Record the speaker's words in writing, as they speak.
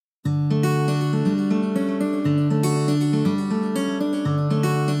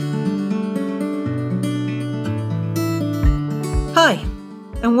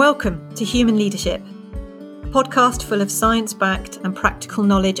welcome to Human Leadership, a podcast full of science-backed and practical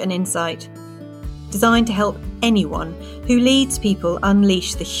knowledge and insight, designed to help anyone who leads people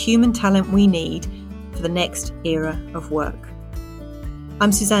unleash the human talent we need for the next era of work.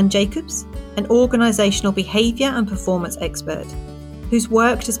 I'm Suzanne Jacobs, an organisational behaviour and performance expert who's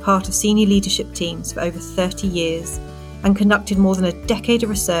worked as part of senior leadership teams for over 30 years and conducted more than a decade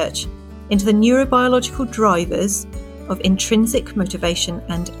of research into the neurobiological drivers of intrinsic motivation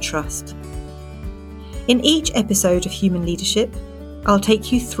and trust. In each episode of Human Leadership, I'll take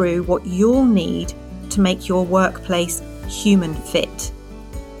you through what you'll need to make your workplace human fit.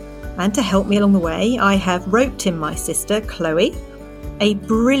 And to help me along the way, I have roped in my sister, Chloe, a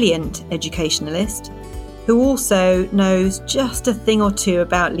brilliant educationalist who also knows just a thing or two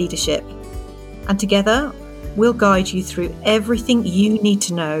about leadership. And together, we'll guide you through everything you need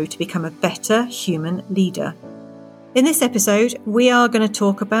to know to become a better human leader. In this episode, we are going to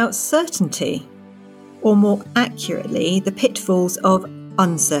talk about certainty, or more accurately, the pitfalls of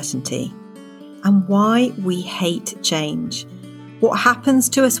uncertainty, and why we hate change, what happens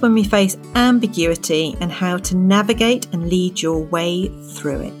to us when we face ambiguity, and how to navigate and lead your way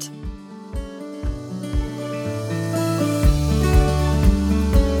through it.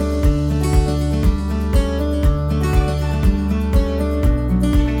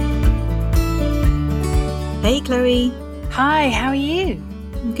 Hey Chloe. Hi, how are you?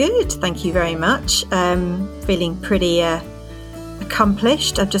 Good, thank you very much. Feeling pretty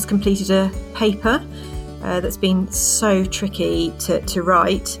accomplished. I've just completed a paper that's been so tricky to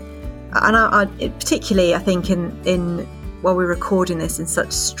write. And I particularly, I think, in while we're recording this in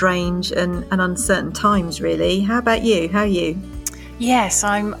such strange and uncertain times, really. How about you? How are you? Yes,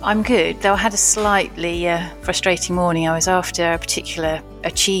 I'm good, though I had a slightly frustrating morning. I was after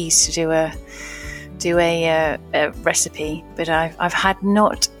a cheese to do a recipe, but I've had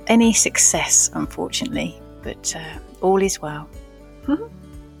not any success, unfortunately, but all is well. Mm-hmm.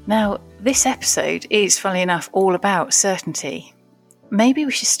 Now, this episode is, funnily enough, all about certainty. Maybe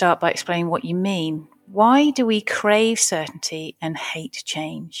we should start by explaining what you mean. Why do we crave certainty and hate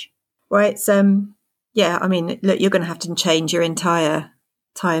change? Well, it's look, you're going to have to change your entire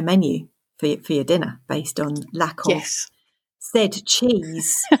menu for your dinner based on lack of said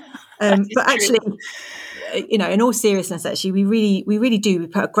cheese. But actually, in all seriousness, actually, we really do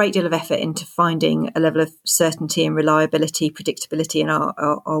put a great deal of effort into finding a level of certainty and reliability, predictability in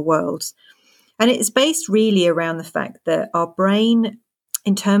our worlds. And it's based really around the fact that our brain,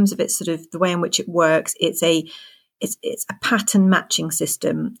 in terms of its sort of the way in which it works, it's a pattern matching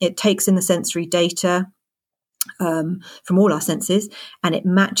system. It takes in the sensory data from all our senses, and it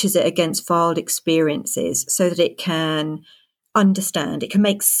matches it against filed experiences so that it can understand, it can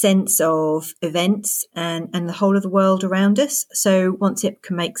make sense of events and the whole of the world around us. So once it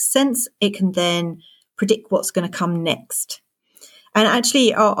can make sense, it can then predict what's going to come next. And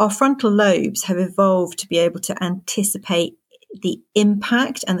actually, our frontal lobes have evolved to be able to anticipate the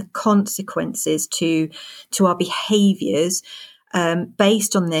impact and the consequences to our behaviours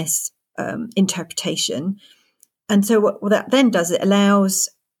based on this interpretation. And so what that then does, it allows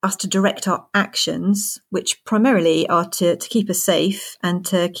us to direct our actions, which primarily are to keep us safe and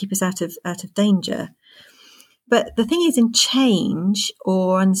to keep us out of danger. But the thing is, in change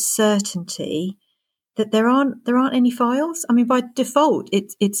or uncertainty, that there aren't any files. I mean, by default,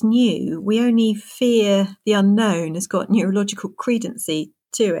 it's new. We only fear the unknown has got neurological credency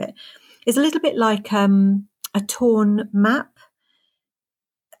to it. It's a little bit like a torn map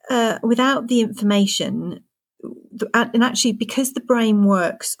without the information. And actually, because the brain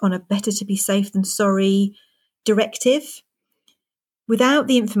works on a better to be safe than sorry directive, without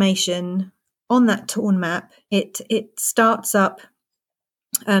the information on that torn map, it starts up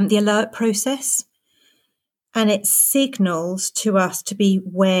the alert process, and it signals to us to be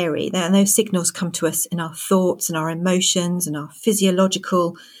wary. And those signals come to us in our thoughts and our emotions and our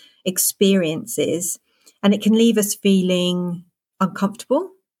physiological experiences, and it can leave us feeling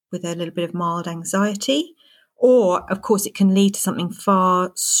uncomfortable with a little bit of mild anxiety. Or, of course, it can lead to something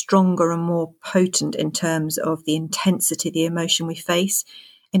far stronger and more potent in terms of the intensity of the emotion we face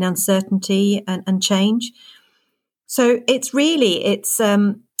in uncertainty and change. So it's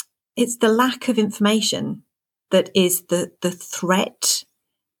the lack of information that is the threat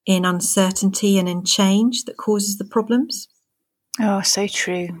in uncertainty and in change that causes the problems. Oh, so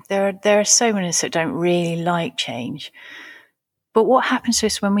true. There are so many of us that don't really like change. But what happens to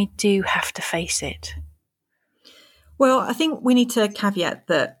us when we do have to face it? Well, I think we need to caveat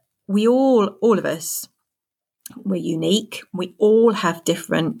that we all of us, we're unique. We all have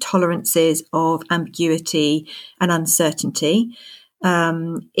different tolerances of ambiguity and uncertainty.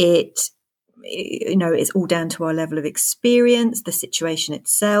 It's all down to our level of experience, the situation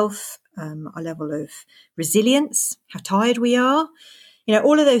itself, our level of resilience, how tired we are.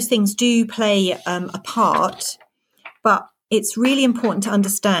 All of those things do play a part, but it's really important to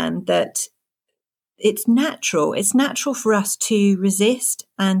understand that it's natural. It's natural for us to resist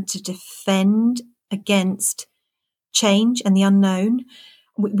and to defend against change and the unknown.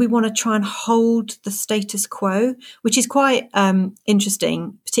 We want to try and hold the status quo, which is quite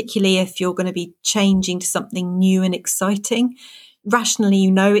interesting, particularly if you're going to be changing to something new and exciting.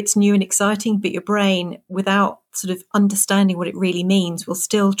 Rationally, it's new and exciting, but your brain, without sort of understanding what it really means, will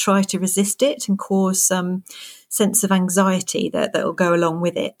still try to resist it and cause some sense of anxiety that will go along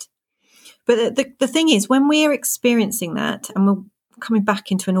with it. But the thing is, when we're experiencing that and we're coming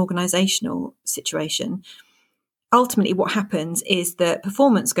back into an organisational situation, ultimately what happens is that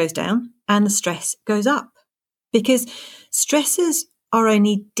performance goes down and the stress goes up, because stressors are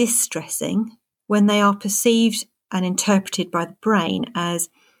only distressing when they are perceived and interpreted by the brain as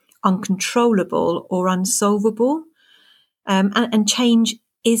uncontrollable or unsolvable. And change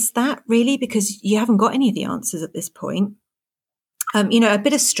is that, really, because you haven't got any of the answers at this point. A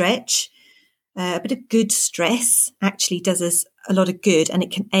bit of stretch, a bit of good stress actually does us a lot of good, and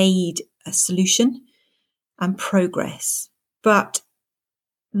it can aid a solution and progress. But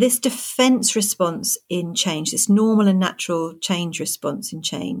this defense response in change, this normal and natural change response in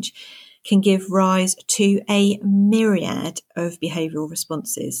change, can give rise to a myriad of behavioural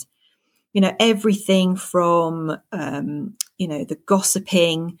responses. Everything from, the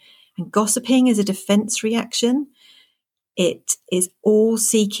gossiping, and gossiping is a defense reaction. It is all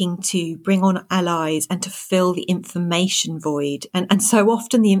seeking to bring on allies and to fill the information void. And so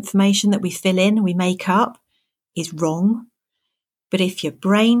often the information that we fill in and we make up is wrong. But if your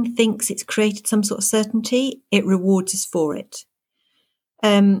brain thinks it's created some sort of certainty, it rewards us for it.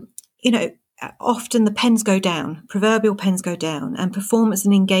 Often the pens go down, proverbial pens go down, and performance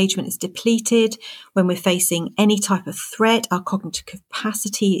and engagement is depleted when we're facing any type of threat. Our cognitive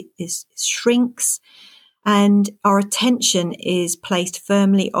capacity shrinks, and our attention is placed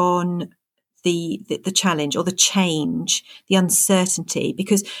firmly on the challenge or the change, the uncertainty,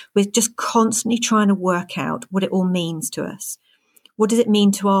 because we're just constantly trying to work out what it all means to us. What does it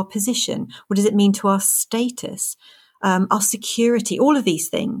mean to our position? What does it mean to our status, our security, all of these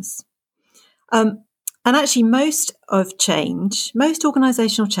things? And actually most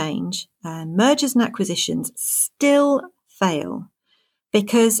organisational change and mergers and acquisitions still fail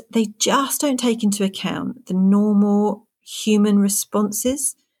because they just don't take into account the normal human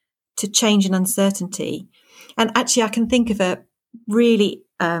responses to change and uncertainty. And actually I can think of a really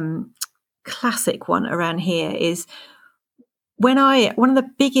classic one around here is one of the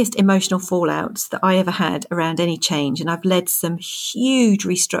biggest emotional fallouts that I ever had around any change, and I've led some huge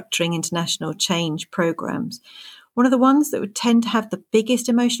restructuring international change programs. One of the ones that would tend to have the biggest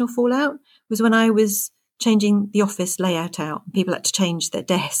emotional fallout was when I was changing the office layout out and people had to change their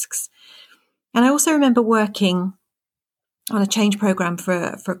desks. And I also remember working on a change program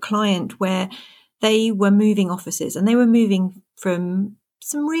for a client where they were moving offices, and they were moving from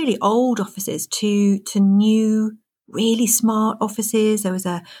some really old offices to new, really smart offices. There was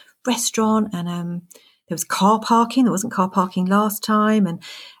a restaurant and there was car parking. There wasn't car parking last time. And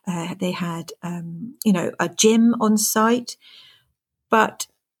they had, a gym on site. But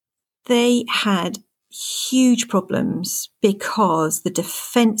they had huge problems because the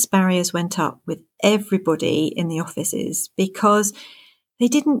defense barriers went up with everybody in the offices because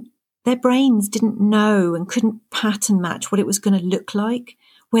their brains didn't know and couldn't pattern match what it was going to look like,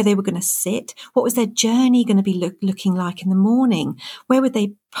 where they were going to sit, what was their journey going to be looking like in the morning, where would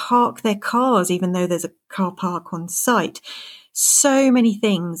they park their cars even though there's a car park on site. So many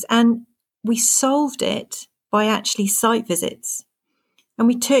things. And we solved it by actually site visits. And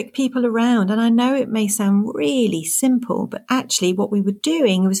we took people around, and I know it may sound really simple, but actually what we were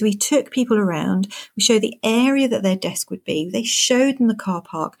doing was we took people around, we showed the area that their desk would be, they showed them the car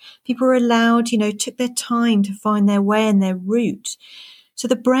park, people were allowed, took their time to find their way and their route. So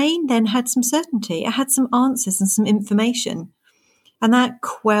the brain then had some certainty, it had some answers and some information, and that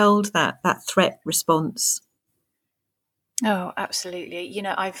quelled that threat response. Oh, absolutely.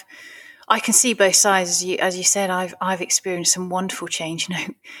 I can see both sides. As you said, I've experienced some wonderful change.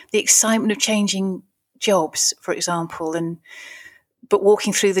 The excitement of changing jobs, for example, but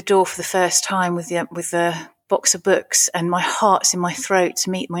walking through the door for the first time with the box of books and my heart's in my throat to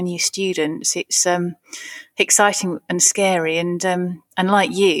meet my new students. It's exciting and scary. And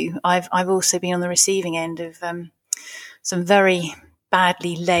like you, I've also been on the receiving end of some very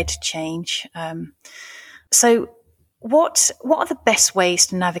badly led change. So what are the best ways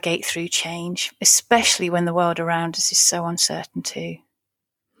to navigate through change, especially when the world around us is so uncertain too?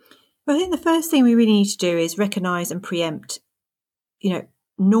 Well, I think the first thing we really need to do is recognise and preempt,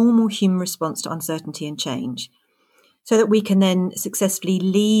 normal human response to uncertainty and change, so that we can then successfully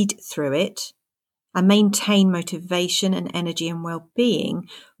lead through it and maintain motivation and energy and well-being,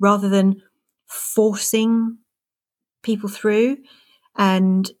 rather than forcing people through.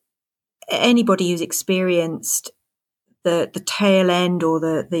 And anybody who's experienced the tail end or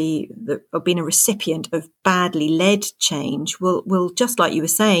the or been a recipient of badly led change will, just like you were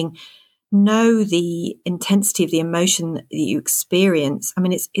saying, know the intensity of the emotion that you experience. I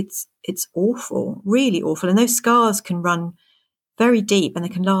mean, it's awful, really awful. And those scars can run very deep and they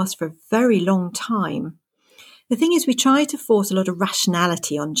can last for a very long time. The thing is, we try to force a lot of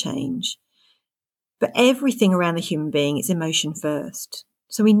rationality on change, but everything around the human being is emotion first.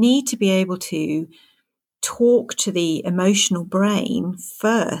 So we need to be able to talk to the emotional brain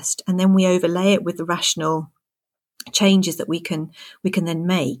first, and then we overlay it with the rational changes that we can then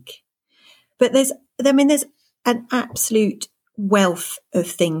make. But there's an absolute wealth of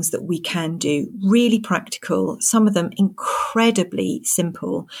things that we can do, really practical, some of them incredibly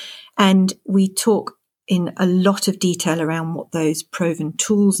simple. And we talk in a lot of detail around what those proven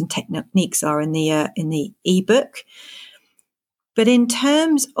tools and techniques are in the ebook. But in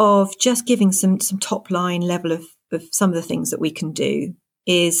terms of just giving some top line level of some of the things that we can do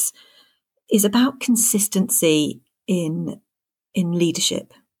is about consistency in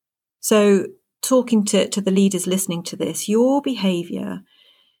leadership. So talking to the leaders listening to this, your behaviour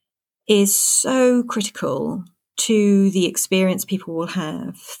is so critical to the experience people will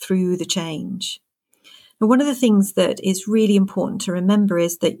have through the change. And one of the things that is really important to remember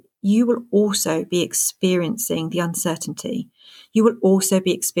is that you will also be experiencing the uncertainty. You will also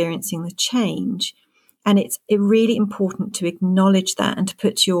be experiencing the change. And it's really important to acknowledge that and to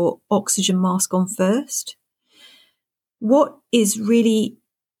put your oxygen mask on first. What is really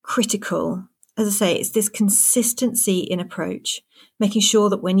critical, as I say, is this consistency in approach, making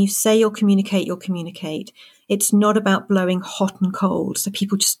sure that when you say you'll communicate, you'll communicate. It's not about blowing hot and cold, so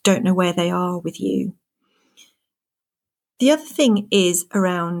people just don't know where they are with you. The other thing is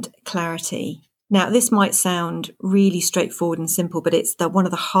around clarity. Now, this might sound really straightforward and simple, but it's one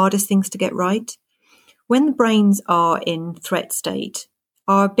of the hardest things to get right. When the brains are in threat state,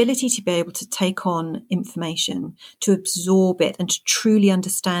 our ability to be able to take on information, to absorb it and to truly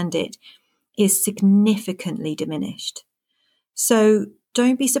understand it is significantly diminished. So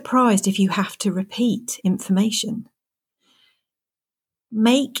don't be surprised if you have to repeat information.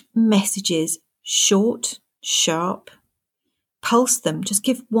 Make messages short, sharp, pulse them. Just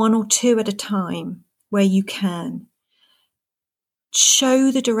give one or two at a time where you can.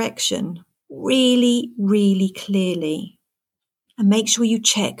 Show the direction really, really clearly. And make sure you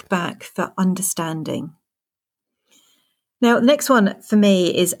check back for understanding. Now, the next one for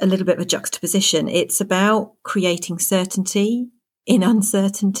me is a little bit of a juxtaposition. It's about creating certainty in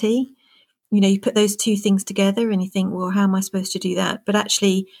uncertainty. You put those two things together and you think, well, how am I supposed to do that? But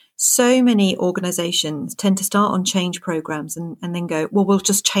actually, so many organizations tend to start on change programs and then go, well, we'll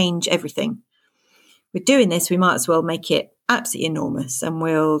just change everything. We're doing this, we might as well make it absolutely enormous, and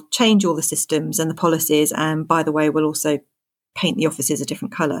we'll change all the systems and the policies. And by the way, we'll also paint the offices a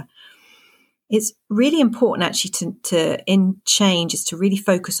different colour. It's really important actually to in change is to really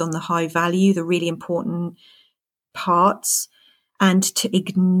focus on the high value, the really important parts, and to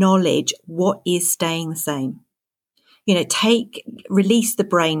acknowledge what is staying the same. Release the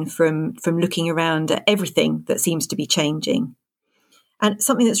brain from looking around at everything that seems to be changing. And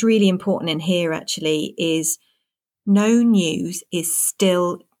something that's really important in here actually is no news is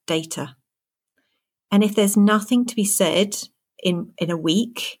still data. And if there's nothing to be said in a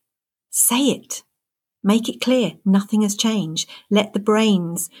week, say it. Make it clear. Nothing has changed. Let the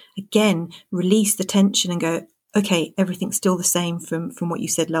brains, again, release the tension and go, okay, everything's still the same from what you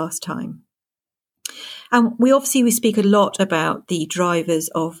said last time. And we speak a lot about the drivers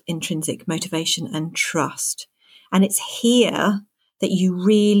of intrinsic motivation and trust. And it's here that you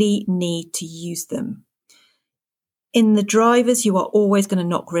really need to use them. In the drivers, you are always going to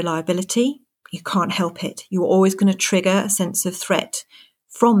knock reliability. You can't help it. You're always going to trigger a sense of threat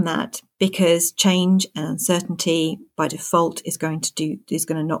from that, because change and uncertainty by default is going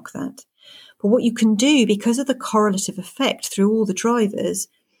to knock that. But what you can do, because of the correlative effect through all the drivers,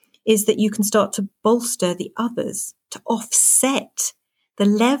 is that you can start to bolster the others to offset the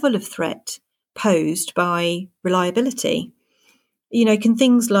level of threat posed by reliability. Can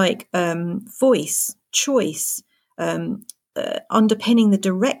things like voice, choice, underpinning the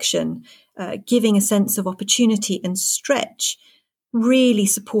direction, giving a sense of opportunity and stretch, really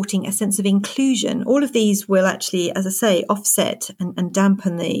supporting a sense of inclusion. All of these will actually, as I say, offset and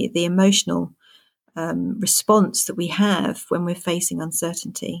dampen the emotional response that we have when we're facing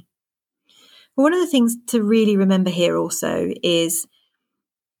uncertainty. One of the things to really remember here also is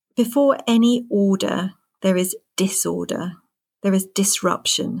before any order, there is disorder, there is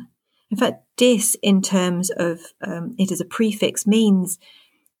disruption. In fact, dis in terms of it as a prefix means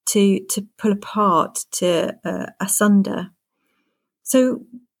to pull apart, to asunder. So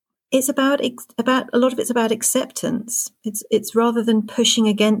it's about a lot of it's about acceptance. It's rather than pushing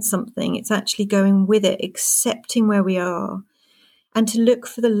against something, it's actually going with it, accepting where we are, and to look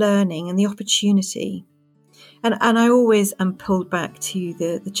for the learning and the opportunity. And I always am pulled back to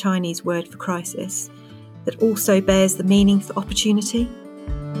the Chinese word for crisis that also bears the meaning for opportunity.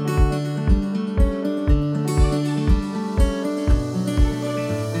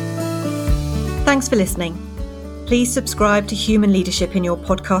 Thanks for listening. Please subscribe to Human Leadership in your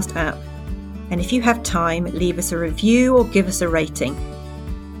podcast app. And if you have time, leave us a review or give us a rating.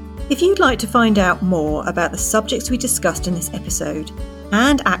 If you'd like to find out more about the subjects we discussed in this episode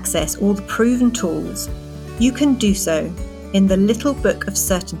and access all the proven tools, you can do so in the Little Book of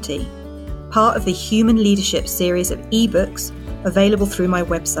Certainty, part of the Human Leadership series of ebooks available through my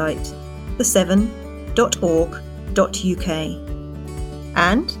website, the7.org.uk.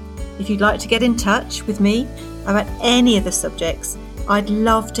 And if you'd like to get in touch with me about any of the subjects, I'd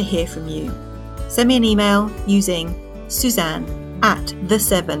love to hear from you. Send me an email using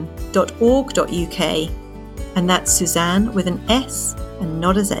Suzanne@the7.org.uk, and that's Suzanne with an S and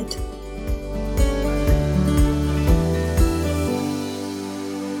not a Z.